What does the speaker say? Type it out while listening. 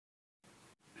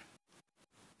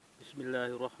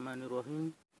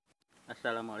Bismillahirrahmanirrahim.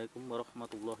 Assalamualaikum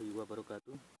warahmatullahi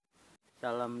wabarakatuh.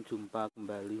 Salam jumpa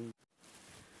kembali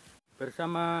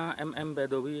bersama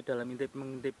Badawi dalam Intip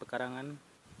Mengintip Pekarangan.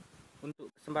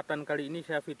 Untuk kesempatan kali ini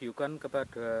saya videokan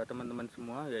kepada teman-teman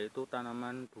semua, yaitu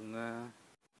tanaman bunga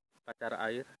pacar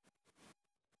air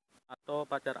atau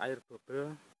pacar air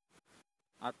dobel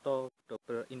atau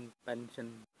double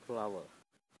impatien flower.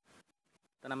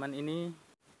 Tanaman ini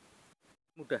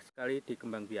mudah sekali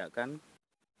dikembangbiakkan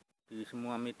di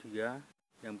semua media,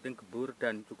 yang penting gembur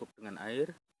dan cukup dengan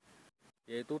air,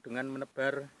 yaitu dengan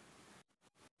menebar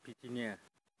bijinya.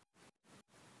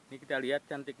 Ini kita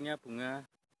lihat cantiknya bunga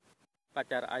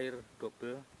pacar air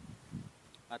dobel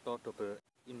atau double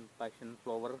impatien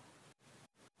flower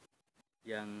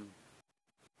yang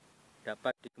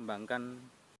dapat dikembangkan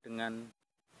dengan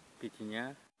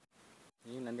bijinya.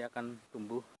 Ini nanti akan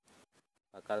tumbuh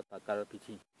bakal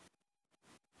biji.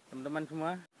 Teman-teman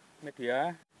semua,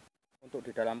 media untuk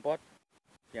di dalam pot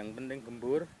yang penting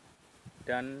gembur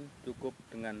dan cukup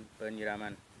dengan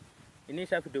penyiraman. Ini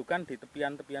saya videokan di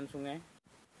tepian-tepian sungai.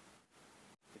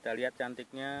 Kita lihat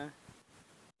cantiknya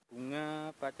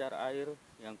bunga pacar air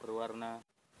yang berwarna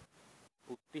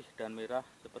putih dan merah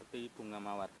seperti bunga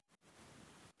mawar.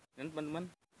 Dan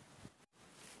teman-teman,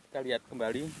 kita lihat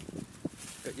kembali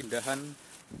keindahan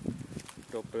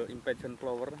double impatien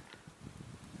flower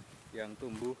yang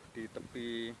tumbuh di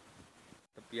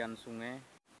tepian sungai.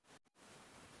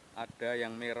 Ada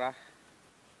yang merah,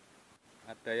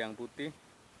 ada yang putih,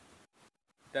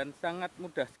 dan sangat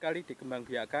mudah sekali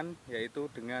dikembangbiakkan,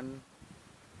 yaitu dengan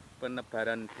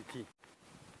penebaran biji.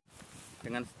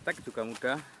 Dengan stek juga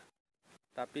mudah,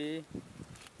 tapi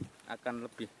akan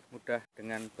lebih mudah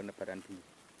dengan penebaran biji.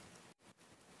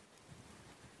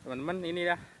 Teman-teman,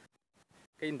 inilah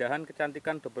keindahan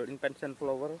kecantikan double impatien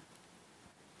flower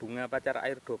bunga pacar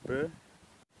air dobel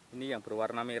ini yang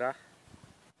berwarna merah,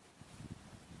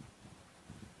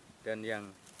 dan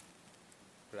yang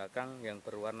belakang yang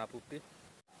berwarna putih.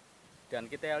 Dan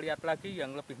kita lihat lagi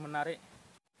yang lebih menarik,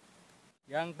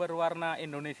 yang berwarna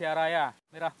Indonesia Raya,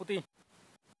 merah putih.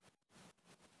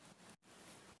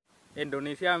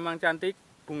 Indonesia memang cantik,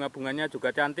 bunga-bunganya juga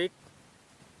cantik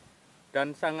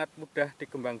dan sangat mudah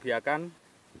dikembangbiakkan.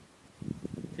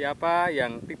 Siapa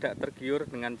yang tidak tergiur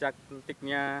dengan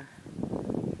cantiknya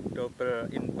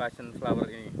double impatien flower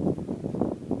ini?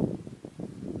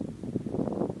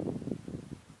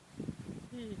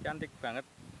 Cantik banget.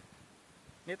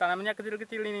 Ini tanamannya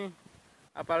kecil-kecil ini.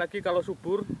 Apalagi kalau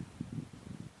subur,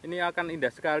 ini akan indah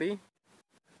sekali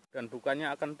dan bukannya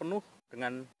akan penuh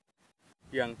dengan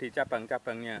yang di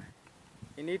cabang-cabangnya.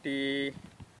 Ini di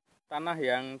tanah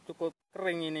yang cukup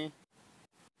kering ini.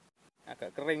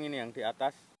 Agak kering ini yang di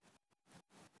atas.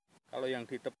 Kalau yang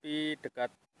di tepi dekat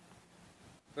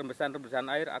rembesan-rembesan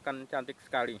air akan cantik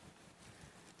sekali.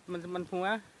 Teman-teman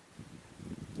semua,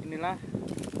 inilah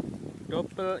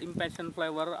double impatien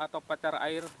flower atau pacar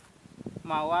air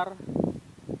mawar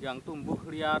yang tumbuh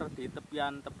liar di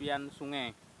tepian-tepian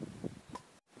sungai.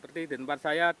 Seperti di tempat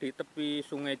saya di tepi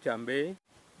sungai Jambe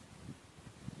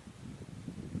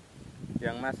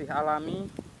yang masih alami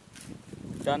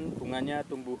dan bunganya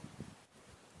tumbuh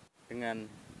dengan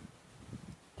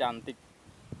cantik.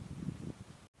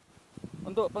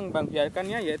 Untuk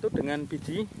pengembangbiakannya yaitu dengan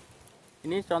biji.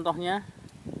 Ini contohnya.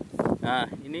 Nah,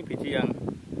 ini biji yang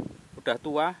udah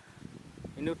tua.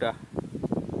 Ini udah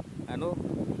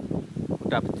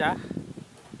pecah.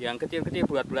 Yang kecil-kecil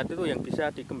bulat-bulat itu yang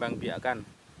bisa dikembangbiakkan.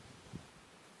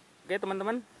 Oke,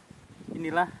 teman-teman.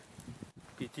 Inilah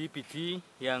biji-biji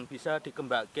yang bisa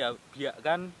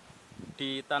dikembangbiakkan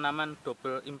di tanaman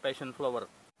double impatien flower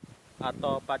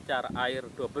atau pacar air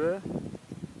dobel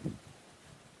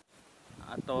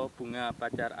atau bunga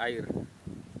pacar air.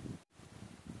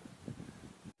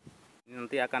 Ini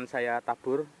nanti akan saya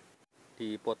tabur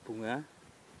di pot bunga.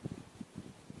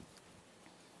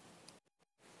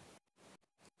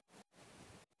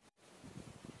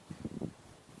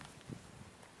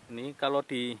 Ini kalau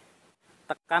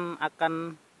ditekan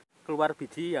akan keluar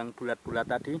biji yang bulat-bulat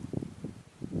tadi.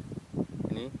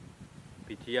 Ini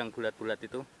biji yang bulat-bulat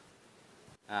itu.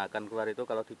 Nah, akan keluar itu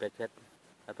kalau dibecet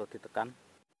atau ditekan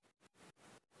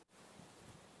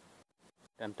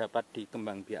dan dapat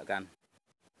dikembangbiakkan.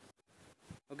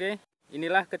 Oke,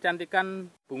 inilah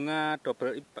kecantikan bunga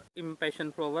double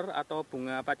impatien flower atau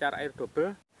bunga pacar air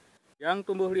dobel yang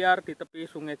tumbuh liar di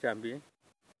tepi sungai Jambe.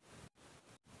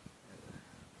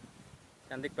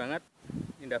 Cantik banget,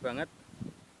 indah banget,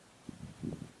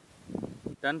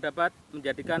 dan dapat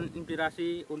menjadikan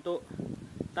inspirasi untuk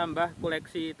tambah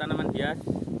koleksi tanaman hias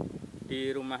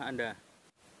di rumah Anda.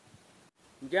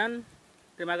 Demikian,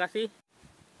 terima kasih.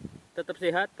 tetap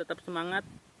sehat, tetap semangat.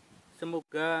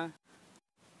 Semoga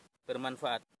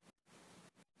bermanfaat.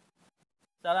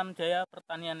 Salam jaya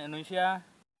pertanian Indonesia.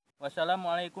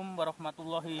 Wassalamualaikum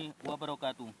warahmatullahi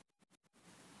wabarakatuh.